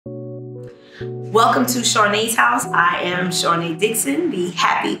Welcome to Shawnae's house. I am Shawnae Dixon, the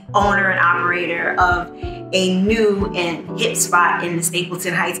happy owner and operator of a new and hip spot in the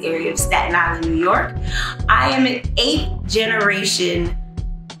Stapleton Heights area of Staten Island, New York. I am an 8th generation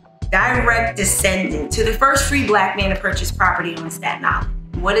direct descendant to the first free Black man to purchase property on Staten Island.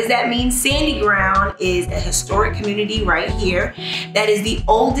 What does that mean? Sandy Ground is a historic community right here that is the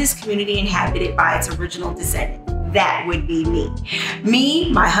oldest community inhabited by its original descendant. That would be me.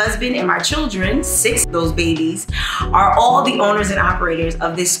 Me, my husband, and my children, 6 of those babies, are all the owners and operators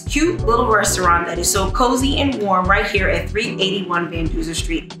of this cute little restaurant that is so cozy and warm right here at 381 Van Duzer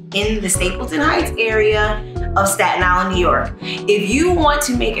Street in the Stapleton Heights area of Staten Island, New York. If you want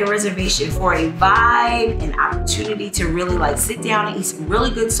to make a reservation for a vibe, an opportunity to really sit down and eat some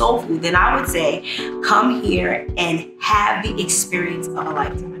really good soul food, then I would say come here and have the experience of a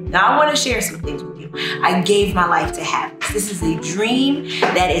lifetime. Now I want to share some things with you. I gave my life to have this. This is a dream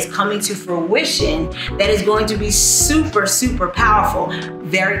that is coming to fruition that is going to be super, super powerful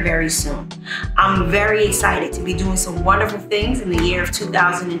very, very soon. I'm very excited to be doing some wonderful things in the year of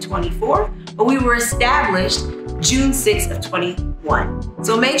 2024, but we were established June 6th of 21.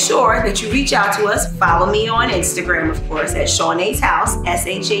 So make sure that you reach out to us. Follow me on Instagram, of course, at Shawnae's House,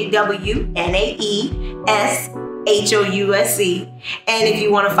 SHAWNAESHOUSE. And if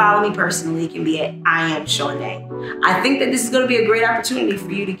you want to follow me personally, it can be at I am Shawnae. I think that this is going to be a great opportunity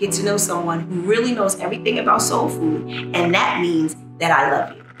for you to get to know someone who really knows everything about soul food, and that means that I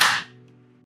love you.